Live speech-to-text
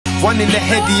One in the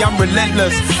heady, I'm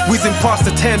relentless. Whizzing past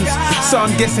the tens, so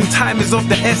I'm guessing time is of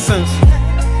the essence.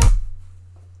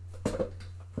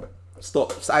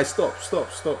 Stop. Stop.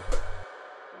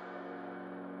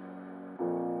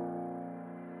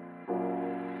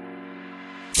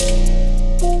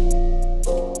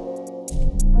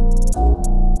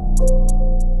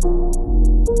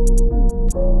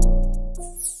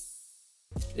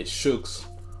 It's Shugs.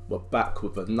 We're back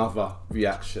with another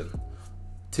reaction.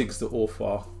 Tiggs the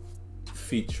author,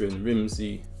 featuring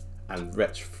Rimzee and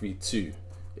Wretch 32.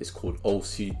 It's called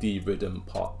OCD Riddim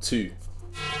Part 2.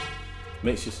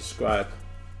 Make sure you subscribe,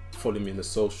 follow me in the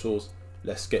socials.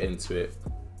 Let's get into it.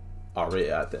 I'll rate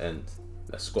it at the end.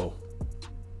 Let's go.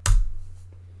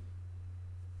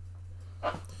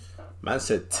 Man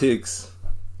said Tiggs.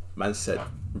 Man said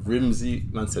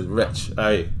Rimzee. Man said Wretch.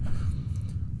 Aye.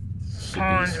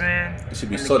 It should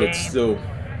be solid still.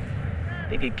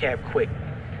 They get capped quick.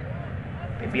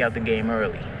 They be out the game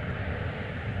early.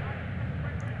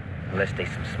 Unless they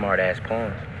some smart ass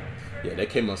pawns. Yeah, they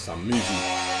came on some movie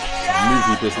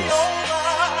business.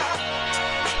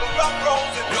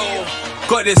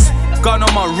 Got this gun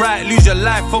on my right, lose your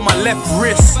life on my left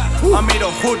wrist. I made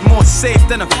a hood more safe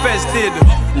than the feds did.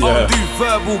 I'll do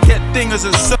verbal, get dingers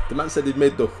and so. The man said he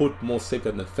made the hood more safe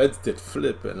than the feds did.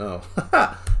 Flip it now.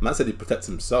 Man said he protects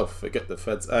himself. Forget the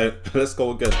feds. Alright, let's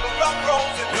go again.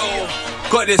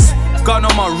 Got this gun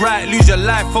on my right, lose your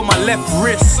life on my left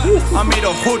wrist. I made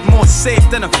a hood more safe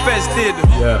than the feds did.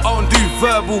 I don't do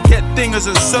verbal, get dingers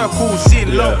and circles.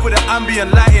 Seeing love with the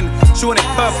ambient lighting, showing it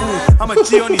purple. I'm a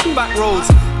G on these back roads,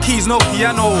 keys no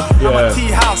piano. I'm a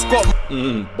tea house, got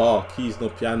bar, keys no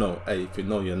piano. Hey, if you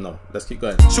know, you know. Let's keep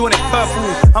going. Showing it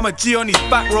purple, I'm a G on these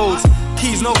back roads,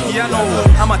 keys no piano.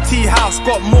 I'm a tea house,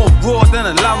 got more raw than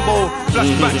a Lambo.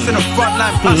 Flashbacks in the front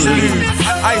line, Basaloo.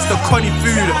 I used to Connie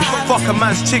food, fuck a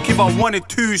man's chick if I wanted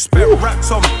to. Spent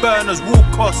racks on burners, wall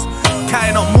costs,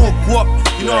 carrying up more guap.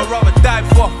 You know I'd rather die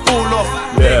before I fall off.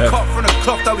 They cut from the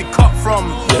cloth that we cut from.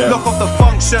 Lock off the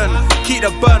function, keep the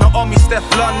burner on me, Steph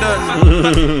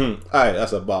London. Alright,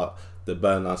 that's about the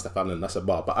burner on Steph London. That's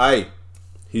about. But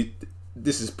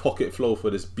this is pocket flow for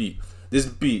this beat. This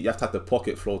beat, you have to have the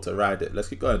pocket flow to ride it. Let's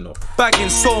keep going though. Bagging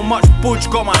so much budge,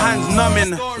 got my hands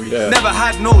numbing. Never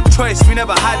had no choice, we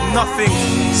never had nothing.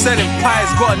 Selling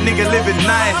pies, got a nigga living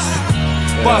nice.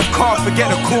 But I can't forget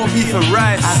the corned beef and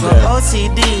rice. I got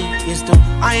OCD, used to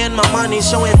iron my money,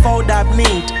 showing fold up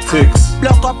meat. Tiggs.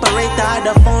 Block operator had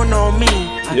the phone on me.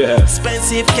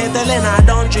 Expensive kettle and I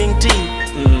don't drink tea.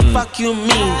 Fuck you mean,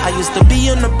 I used to be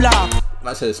on the block.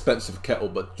 I said expensive kettle,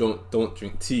 but don't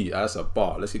drink tea. That's a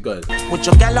bar. Let's keep going. With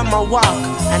your gal on my walk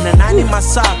and a 9 in my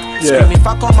sock. Screaming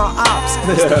fuck on my ops.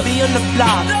 Used to be on the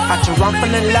block, had to run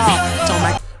from the law. Told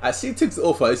my I see Tiggs the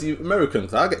author. Is he American?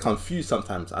 Cause I get confused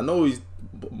sometimes. I know he's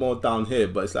more down here,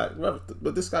 but it's like,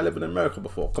 but this guy lived in America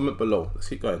before. Comment below. Let's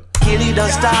keep going. Kitty don't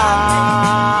stop.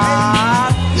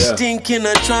 Stink in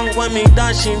the trunk when me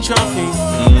dashing trophy.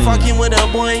 Fucking with a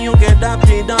boy, you get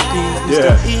dumpy. Used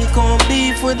to eat corned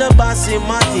beef with the bossy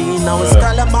Matty. Now it's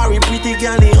calamari, pretty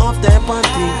girlie off their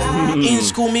panty. In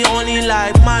school, me only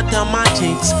like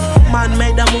mathematics. Man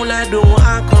made the moolah do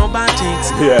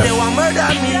acrobatics. They want murder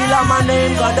me like my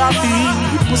name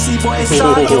Gaddafi. Pussy boy,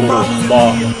 suck your mommy.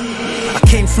 I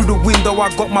came through the window, I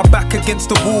got my back against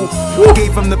the wall. I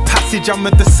gave him the passage, I'm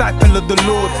a disciple of the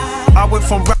Lord. I went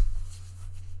from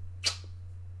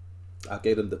I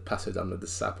gave them the passage, I'm the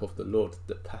disciple of the Lord.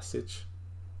 The passage,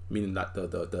 meaning like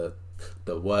the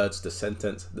words, the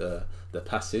sentence, the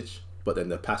passage, but then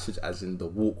the passage as in the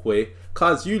walkway.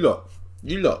 Cause you lot,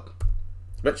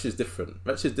 Wretch is different.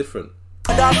 Wretch is different.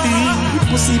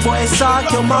 Pussy boy, suck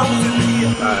your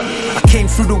mommy. I came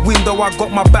through the window, I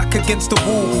got my back against the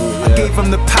wall. I gave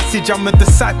him the passage, I'm a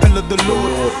disciple of the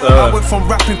Lord. I went from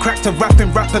rapping crack to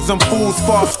rapping rappers and fools.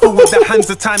 Fast forward, the hands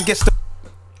of time gets the.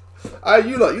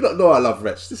 You lot know I love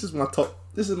Wretch. This is my top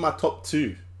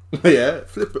 2. Yeah,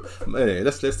 flip it. Anyway,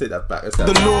 let's take that back.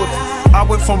 The Lord. I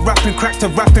went from rapping crack to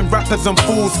rapping rappers and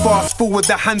fools. Fast forward,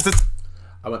 the hands of.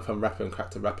 I went from rapping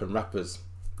crack to rapping rappers.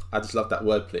 I just love that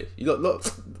wordplay. You don't know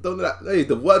that. Hey,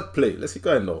 the wordplay. Let's keep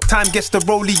going though. Time gets the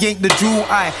rollie, ain't the jewel.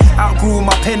 I outgrew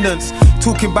my pendants.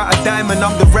 Talking about a diamond,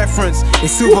 I'm the reference.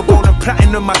 It's silver, gold, and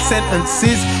platinum. My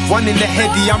sentences. One in the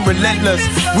heady, I'm relentless.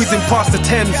 Whizzing past the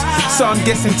tens, so I'm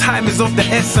guessing time is of the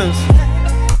essence.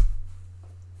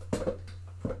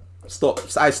 Stop.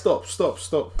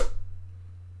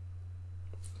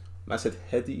 Man said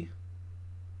heady,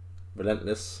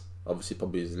 relentless. Obviously,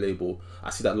 probably his label.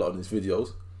 I see that a lot in his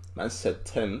videos. Man said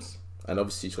tens, and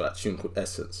obviously he's got that tune called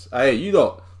Essence. Hey, you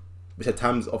lot, we said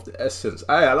times of the essence.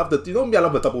 Hey, I love the. You know me, I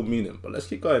love the double meaning. But let's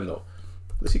keep going though.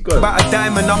 Let's keep going. About a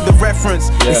diamond, I'm the reference.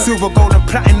 In silver, gold, and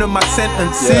platinum, my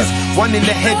sentences. One in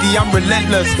the heady, I'm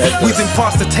relentless. Whizzing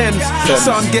past the Thames.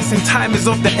 So I'm guessing time is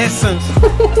of the essence.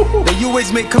 They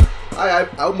always make. I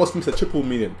almost missed a triple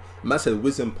meaning. Man said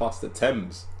whizzing past the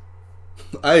Thames.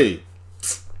 Hey,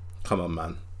 come on,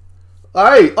 man.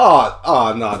 Hey,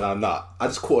 nah. I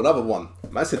just caught another one.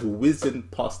 Man said whizzing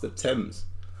past the Thames.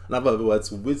 In other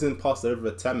words, whizzing past the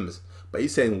River Thames. But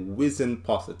he's saying whizzing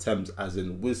past the Thames as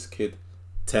in WizKid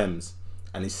Thames.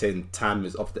 And he's saying time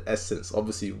is of the essence.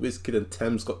 Obviously, WizKid and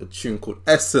Thames got the tune called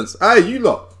Essence. Hey, you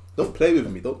lot. Don't play with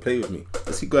me. Don't play with me.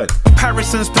 Let's keep going.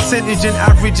 Comparisons, percentage and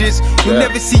averages. You'll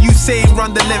never see you saying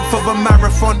run the length of a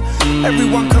marathon.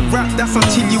 Everyone can rap, that's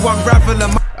until you unravel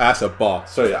them. That's a bar.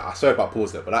 Sorry if I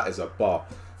paused there, but that is a bar.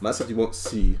 Man said you won't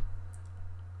see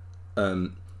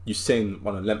you saying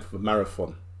run the length of a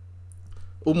marathon.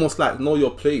 Almost like know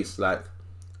your place. Like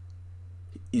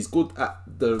he's good at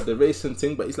the racing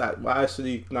thing, but he's like, why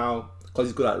actually now? Because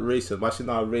he's good at racing, why should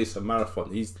now race a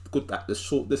marathon? He's good at the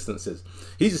short distances.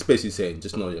 He's just basically saying,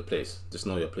 just know your place. Just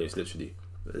know your place, literally.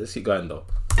 Let's keep going though.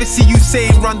 I see you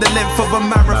saying run the length of a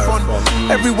marathon.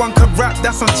 Everyone can rap,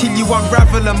 that's until you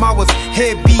unravel them. I was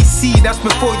here BC, that's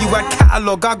before you had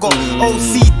catalogue. I got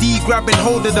OCD, grabbing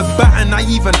hold of the baton. I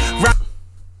even rap.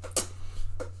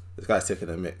 This guy's taking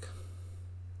a mic.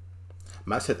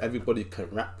 Man said everybody can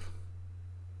rap.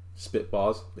 Spit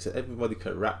bars. He said everybody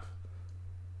can rap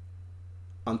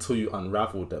until you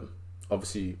unravel them.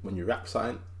 Obviously, when you rap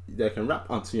something, they can rap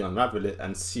until you unravel it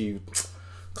and see.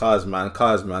 Cars man.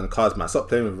 Stop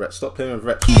playing with Wretch. Stop playing with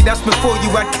Wretch. That's before you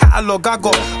had catalogue. I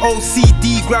got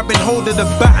OCD, grabbing hold of the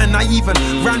baton. I even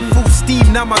ran full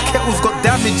steam. Now my kettle's got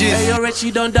damages. Hey, yo, Wretch,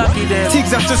 you don't ducky there.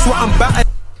 Tiggs, that's just what I'm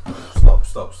batting.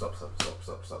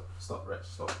 Stop, Wretch.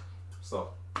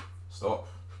 Stop.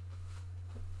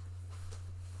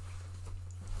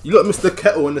 You look Mr.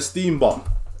 Kettle in the steam bar.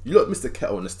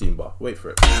 Wait for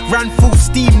it. Ran full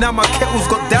steam, now my kettle's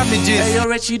got damages. Hey, yo,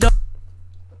 Wretch, you don't.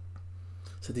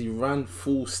 So he ran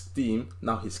full steam,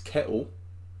 now his kettle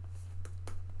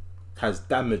has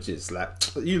damages. Like,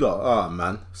 you lot, oh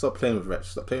man, stop playing with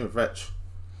Wretch.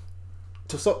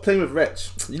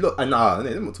 You look, and nah,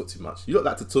 they don't talk too much. You look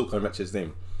like to talk on Wretch's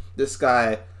name. This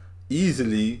guy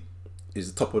easily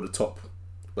is the top of the top.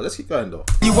 But let's keep going though.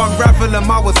 You unravel them,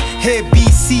 I was here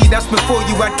BC, that's before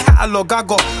you had catalogue. I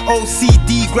got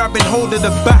OCD, grabbing hold of the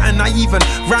baton. I even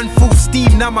ran full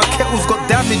steam, now my kettle's got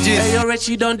damages. Hey, yo, Wretch,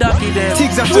 you don't ducky there.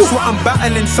 Tiggs, that's just what I'm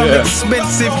battling. Some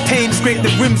expensive pain, scrape the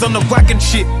rims on the wagon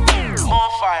shit. More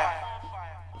fire.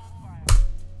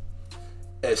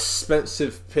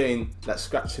 Expensive pain, like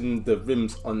scratching the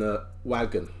rims on the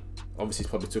wagon. Obviously, he's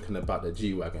probably talking about the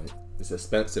G-Wagon. It's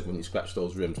expensive when you scratch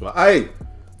those rims. But hey!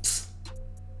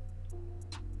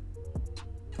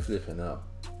 Flipping out.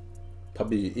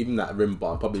 Probably even that rim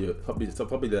bar, probably a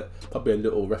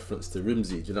little reference to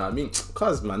Rimzee. Do you know what I mean?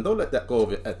 Cause man, don't let that go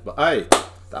over your head. But aye,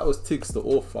 that was Tiggs the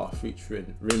Author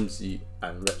featuring Rimzee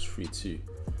and Wretch 3-2.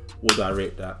 Would I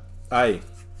rate that? Aye,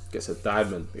 gets a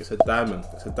diamond.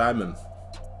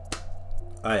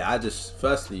 Aye, I just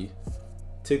firstly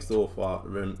Tiggs the Author,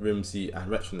 Rimzee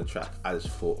and Wretch on the track. I just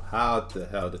thought, how the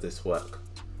hell did this work?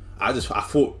 I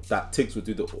thought that Tiggs would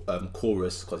do the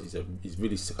chorus because he's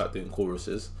really sick at doing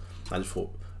choruses. I just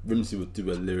thought Rimzee would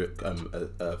do a lyric,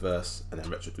 a verse, and then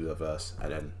Wretch would do the verse,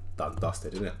 and then done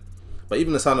dusted, didn't it? But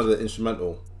even the sound of the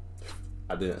instrumental,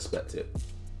 I didn't expect it.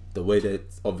 The way that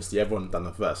obviously everyone done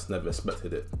a verse, never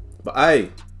expected it. But I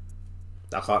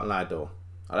can't lie though.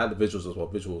 I like the visuals as well.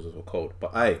 Visuals were cold.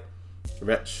 But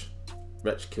Wretch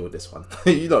killed this one.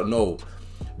 You don't know.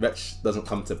 Wretch doesn't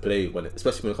come to play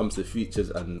especially when it comes to features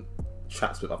and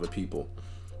tracks with other people.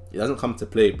 It doesn't come to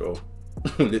play, bro.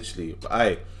 Literally. But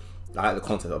I like the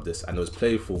content of this, and it was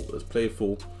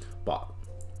playful, but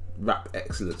rap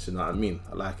excellence. You know what I mean?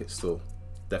 I like it still.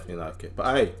 Definitely like it.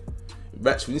 But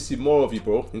Wretch, we need to see more of you,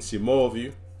 bro. We need to see more of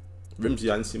you.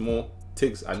 Rimzee, I need to see more.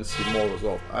 Tiggs, I need to see more as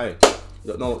well. You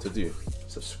don't know what to do.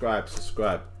 Subscribe.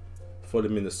 Follow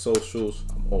me in the socials.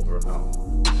 I'm over and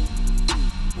out.